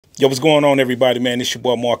Yo, what's going on, everybody, man? It's your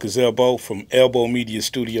boy Marcus Elbow from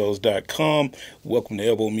ElbowMediaStudios.com. Welcome to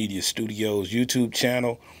Elbow Media Studios YouTube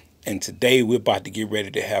channel. And today we're about to get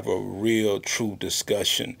ready to have a real, true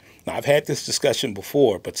discussion. Now, I've had this discussion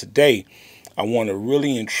before, but today I want to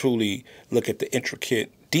really and truly look at the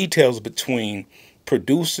intricate details between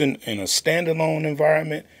producing in a standalone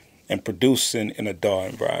environment and producing in a DAW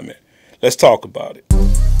environment. Let's talk about it.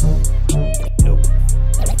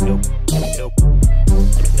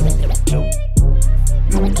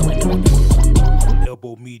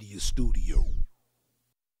 Elbow Media Studio.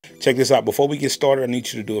 Check this out. Before we get started, I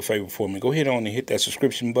need you to do a favor for me. Go ahead on and hit that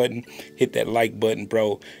subscription button, hit that like button,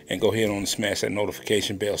 bro, and go ahead on and smash that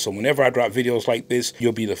notification bell. So whenever I drop videos like this,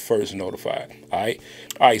 you'll be the first notified. All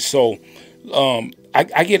right. So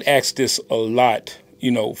I get asked this a lot,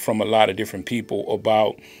 from a lot of different people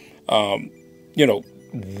about,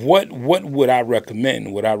 what would I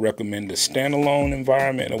recommend? Would I recommend the standalone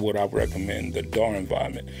environment, or would I recommend the DAW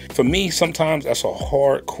environment? For me, sometimes that's a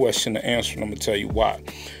hard question to answer, and I'm going to tell you why.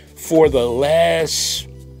 For the last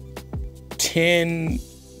 10,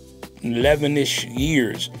 11-ish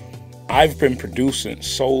years, I've been producing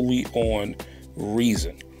solely on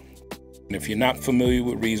Reason. And if you're not familiar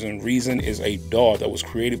with Reason, Reason is a DAW that was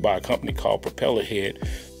created by a company called Propellerhead.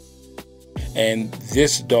 And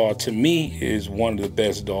this DAW, to me, is one of the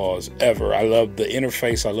best DAWs ever. I love the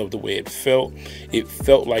interface. I love the way it felt. It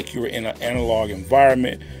felt like you were in an analog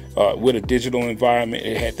environment with a digital environment.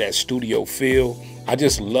 It had that studio feel. I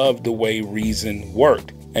just loved the way Reason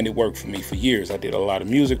worked. And it worked for me for years. I did a lot of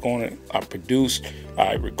music on it. I produced,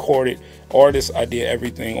 I recorded artists. I did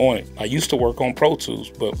everything on it. I used to work on Pro Tools,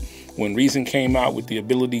 but when Reason came out with the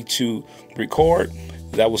ability to record,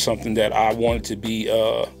 that was something that I wanted to be,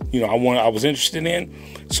 I was interested in.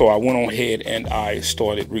 So I went on ahead and I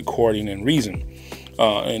started recording in Reason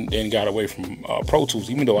and got away from Pro Tools.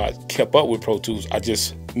 Even though I kept up with Pro Tools,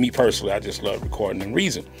 me personally, I just love recording in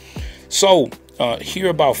Reason. So here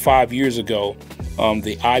about 5 years ago,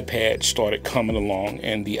 the iPad started coming along,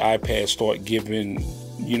 and the iPad started giving,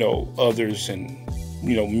 others and,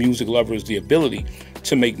 music lovers the ability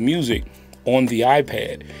to make music on the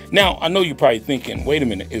iPad. Now, I know you're probably thinking, wait a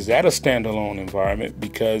minute, is that a standalone environment?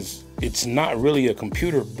 Because it's not really a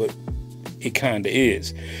computer, but it kind of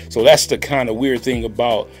is. So that's the kind of weird thing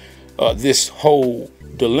about this whole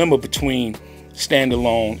dilemma between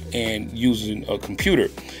standalone and using a computer.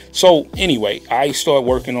 So anyway, I started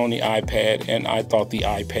working on the iPad, and I thought the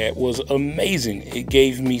iPad was amazing. It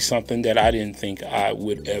gave me something that I didn't think I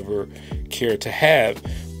would ever care to have: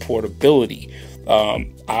 portability.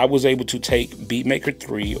 I was able to take Beatmaker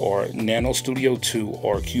 3 or Nano Studio 2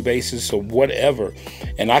 or Cubasis or whatever,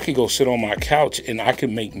 and I could go sit on my couch and I could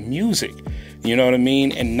make music, you know what I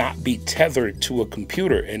mean, and not be tethered to a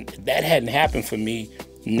computer. And that hadn't happened for me,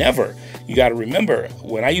 never. You got to remember,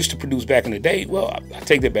 when I used to produce back in the day, well, I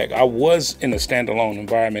take that back. I was in a standalone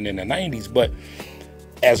environment in the 90s, but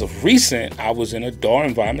as of recent, I was in a DAW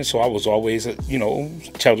environment, so I was always,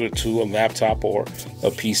 tethered to a laptop or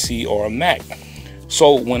a PC or a Mac.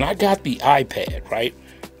 So when I got the iPad, right,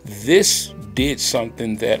 this did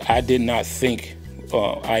something that I did not think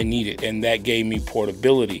I needed, and that gave me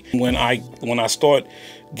portability. When I started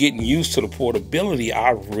getting used to the portability,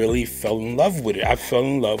 I really fell in love with it. I fell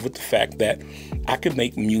in love with the fact that I could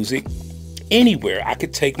make music anywhere. I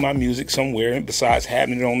could take my music somewhere, and besides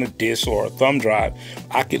having it on a disc or a thumb drive,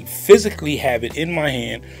 I could physically have it in my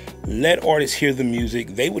hand, let artists hear the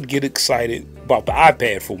music. They would get excited about the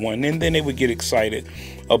iPad, for one, and then they would get excited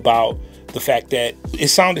about the fact that it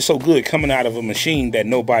sounded so good coming out of a machine that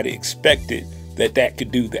nobody expected that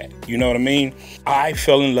could do that. You know what I mean? I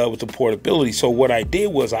fell in love with the portability. So what I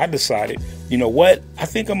did was I decided, you know what? I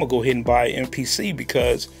think I'm gonna go ahead and buy an MPC,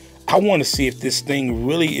 because I want to see if this thing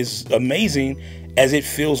really is amazing as it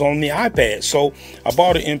feels on the iPad. So I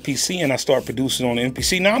bought an MPC and I started producing on the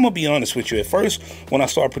MPC. Now, I'm gonna be honest with you. At first, when I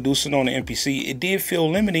started producing on the MPC, it did feel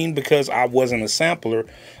limiting because I wasn't a sampler,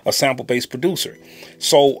 a sample-based producer.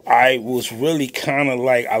 So I was really kind of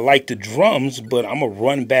like, I like the drums, but I'm gonna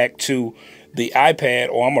run back to the iPad,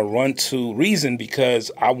 or I'm gonna run to Reason,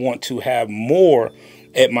 because I want to have more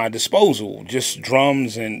at my disposal. Just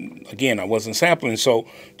drums, and again, I wasn't sampling, so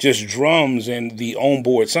just drums and the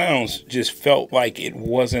onboard sounds just felt like it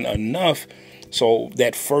wasn't enough. So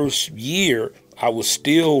that first year, I was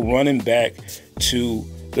still running back to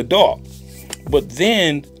the DAW. But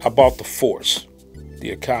then I bought the Force,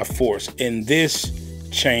 the Akai Force, and this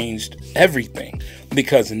changed everything,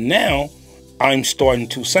 because now I'm starting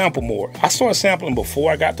to sample more. I started sampling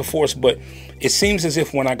before I got the Force, but it seems as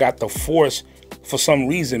if when I got the Force, for some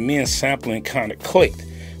reason, me and sampling kind of clicked.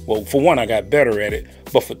 Well, for one, I got better at it,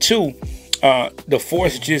 but for two, the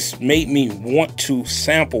Force just made me want to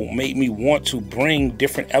sample, made me want to bring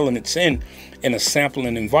different elements in a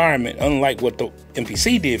sampling environment, unlike what the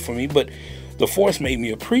MPC did for me. But the Force made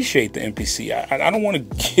me appreciate the MPC. I don't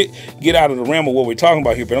want to get out of the realm of what we're talking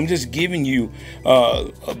about here, but I'm just giving you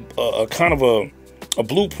a kind of a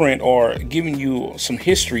blueprint, or giving you some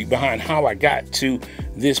history behind how I got to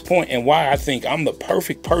this point and why I think I'm the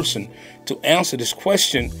perfect person to answer this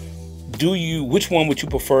question. Which one would you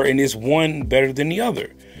prefer, and is one better than the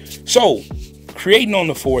other? So creating on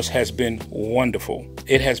the Force has been wonderful.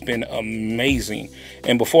 It has been amazing.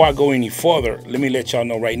 And before I go any further, let me let y'all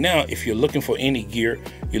know right now, if you're looking for any gear,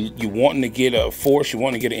 you wanting to get a Force, you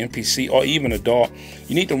want to get an MPC, or even a DAW,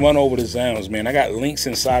 you need to run over to Zounds, man. I got links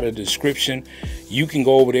inside of the description. You can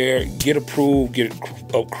go over there, get approved, get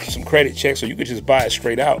some credit checks, or you could just buy it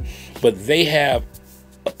straight out. But they have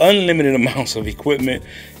unlimited amounts of equipment.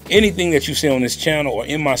 Anything that you see on this channel or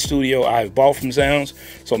in my studio, I've bought from Zounds.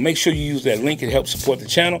 So make sure you use that link. It helps support the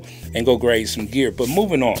channel, and go grade some gear. But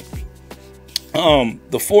moving on,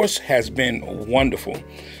 the Force has been wonderful.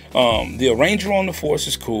 The arranger on the Force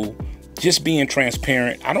is cool. Just being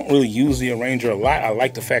transparent, I don't really use the arranger a lot. I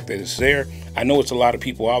like the fact that it's there. I know it's a lot of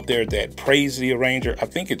people out there that praise the arranger. I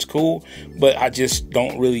think it's cool, but I just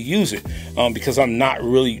don't really use it because I'm not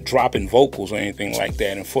really dropping vocals or anything like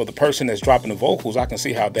that. And for the person that's dropping the vocals, I can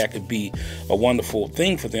see how that could be a wonderful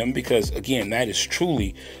thing for them, because again, that is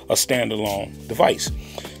truly a standalone device.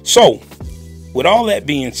 So with all that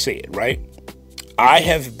being said, right, I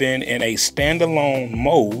have been in a standalone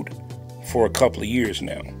mode for a couple of years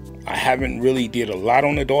now. I haven't really did a lot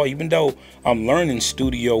on the DAW, even though I'm learning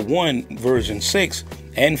Studio One version 6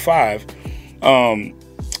 and 5.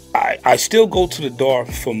 I still go to the DAW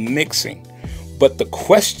for mixing. But the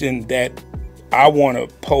question that I want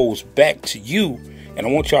to pose back to you, and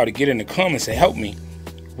I want y'all to get in the comments and help me,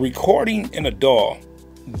 recording in a DAW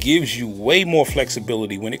gives you way more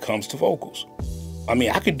flexibility when it comes to vocals. I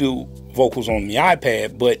mean, I could do vocals on the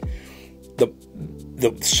iPad, but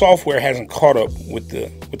the software hasn't caught up with the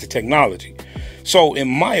technology. So in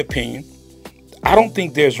my opinion, I don't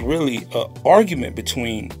think there's really an argument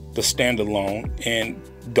between the standalone and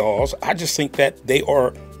DAWs. I just think that they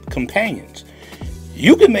are companions.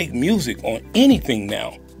 You can make music on anything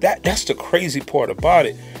now. That's the crazy part about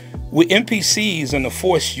it. With MPCs and the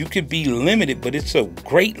Force, you could be limited, but it's a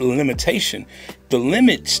great limitation. The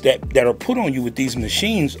limits that are put on you with these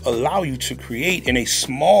machines allow you to create in a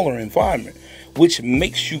smaller environment, which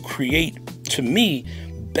makes you create, to me,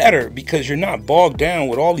 better, because you're not bogged down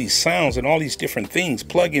with all these sounds and all these different things,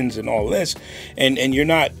 plugins and all this, and you're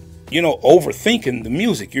not, overthinking the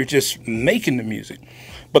music. You're just making the music.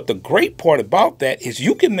 But the great part about that is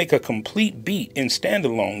you can make a complete beat in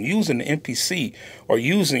standalone using the MPC or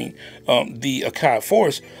using the Akai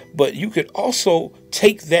Force, but you could also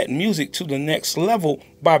take that music to the next level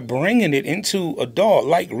by bringing it into a DAW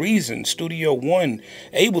like Reason, Studio One,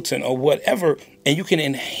 Ableton, or whatever, and you can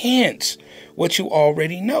enhance what you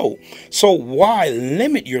already know. So why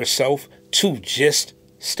limit yourself to just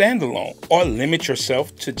standalone, or limit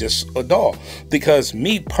yourself to just a DAW? Because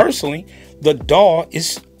me personally, the DAW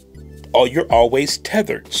is, you're always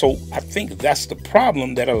tethered. So I think that's the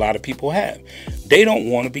problem that a lot of people have. They don't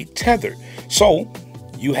want to be tethered. So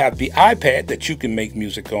you have the iPad that you can make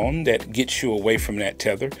music on that gets you away from that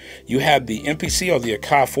tether. You have the MPC or the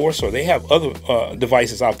Akai Force, or they have other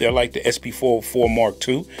devices out there like the SP404 Mark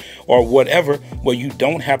II or whatever, where you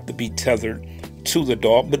don't have to be tethered to the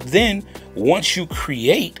DAW. But then once you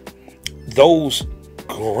create those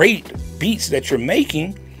great beats that you're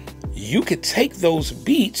making, you could take those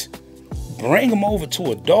beats, bring them over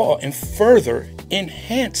to a DAW, and further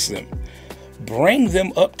enhance them. Bring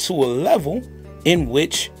them up to a level in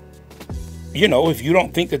which, if you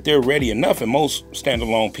don't think that they're ready enough, and most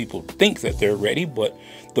standalone people think that they're ready, but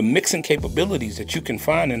the mixing capabilities that you can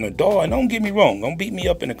find in a DAW, and don't get me wrong, don't beat me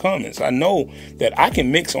up in the comments. I know that I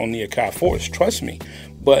can mix on the Akai Force, trust me.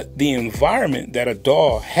 But the environment that a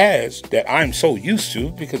DAW has that I'm so used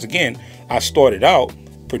to, because again, I started out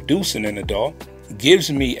producing in a DAW, gives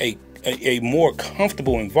me a more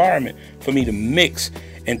comfortable environment for me to mix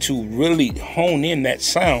and to really hone in that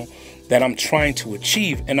sound that I'm trying to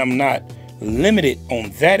achieve. And I'm not limited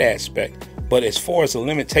on that aspect. But as far as the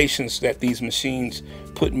limitations that these machines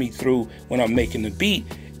put me through when I'm making the beat,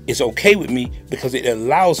 it's okay with me, because it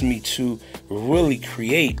allows me to really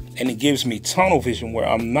create, and it gives me tunnel vision where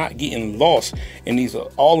I'm not getting lost in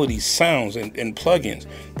all of these sounds and plugins.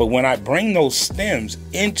 But when I bring those stems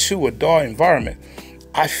into a DAW environment,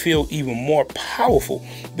 I feel even more powerful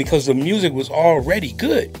because the music was already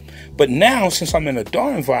good. But now, since I'm in a DAW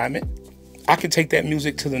environment, I can take that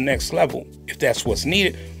music to the next level if that's what's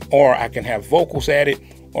needed, or I can have vocals added,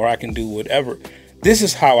 or I can do whatever. This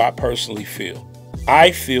is how I personally feel.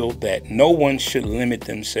 I feel that no one should limit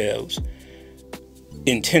themselves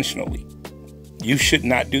intentionally. You should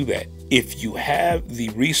not do that. If you have the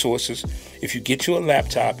resources, if you get you a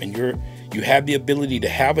laptop and you have the ability to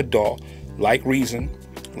have a DAW like Reason,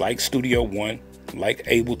 like Studio One, like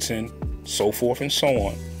Ableton, so forth and so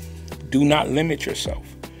on, do not limit yourself.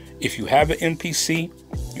 If you have an MPC,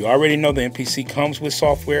 you already know the MPC comes with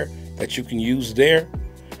software that you can use there.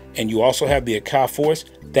 And you also have the Akai Force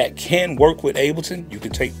that can work with Ableton. You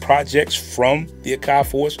can take projects from the Akai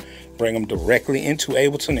Force, bring them directly into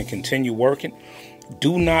Ableton and continue working.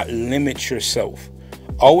 Do not limit yourself.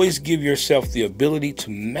 Always give yourself the ability to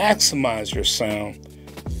maximize your sound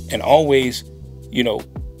and always,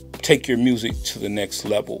 take your music to the next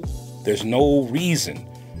level. There's no reason,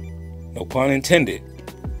 no pun intended,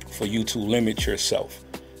 for you to limit yourself.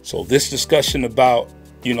 So this discussion about,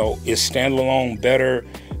 is Standalone better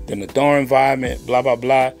than the DAW environment, blah, blah,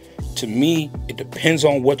 blah. To me, it depends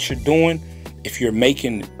on what you're doing. If you're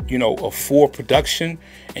making, a full production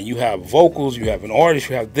and you have vocals, you have an artist,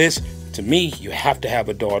 you have this, to me, you have to have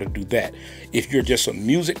a DAW to do that. If you're just a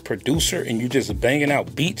music producer and you're just banging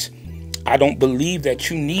out beats, I don't believe that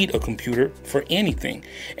you need a computer for anything.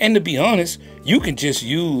 And to be honest, you can just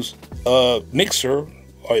use a mixer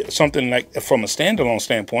or something like, from a standalone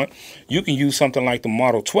standpoint, you can use something like the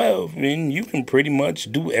Model 12 and you can pretty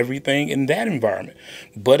much do everything in that environment.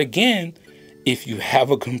 But again, if you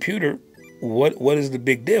have a computer, what is the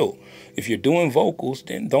big deal? If you're doing vocals,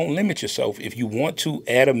 then don't limit yourself. If you want to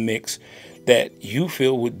add a mix that you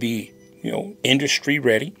feel would be, industry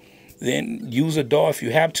ready, then use a DAW if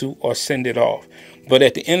you have to, or send it off. But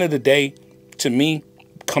at the end of the day, to me,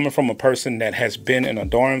 coming from a person that has been in a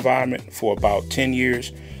DAW environment for about 10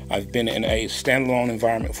 years, I've been in a standalone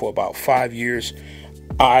environment for about 5 years,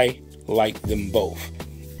 I like them both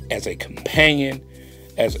as a companion,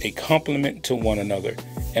 as a complement to one another.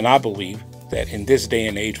 And I believe that in this day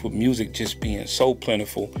and age, with music just being so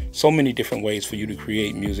plentiful, so many different ways for you to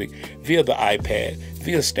create music via the iPad,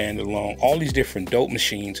 via Standalone, all these different dope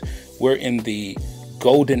machines, we're in the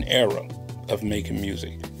golden era of making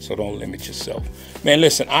music. So don't limit yourself. Man,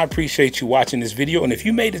 listen, I appreciate you watching this video. And if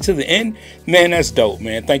you made it to the end, man, that's dope,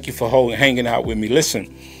 man. Thank you for hanging out with me.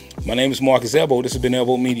 Listen, my name is Marcus Elbow. This has been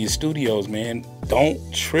Elbow Media Studios, man.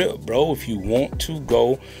 Don't trip, bro. If you want to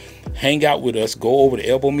go hang out with us, go over to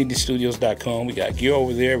elbowmediastudios.com. We got gear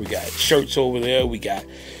over there. We got shirts over there. We got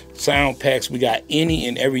sound packs. We got any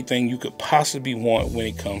and everything you could possibly want when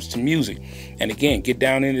it comes to music. And again, get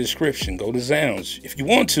down in the description. Go to Zounds. If you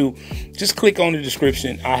want to, just click on the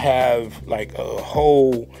description. I have like a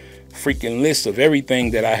whole freaking list of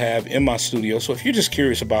everything that I have in my studio. So if you're just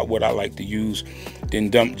curious about what I like to use, then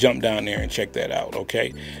jump down there and check that out,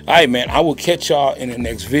 okay? All right, man, I will catch y'all in the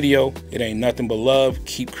next video. It ain't nothing but love.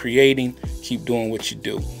 Keep creating. Keep doing what you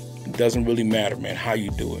do. It doesn't really matter, man, how you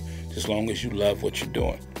do it, as long as you love what you're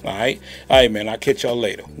doing, all right? All right, man, I'll catch y'all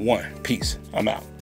later. Peace. I'm out.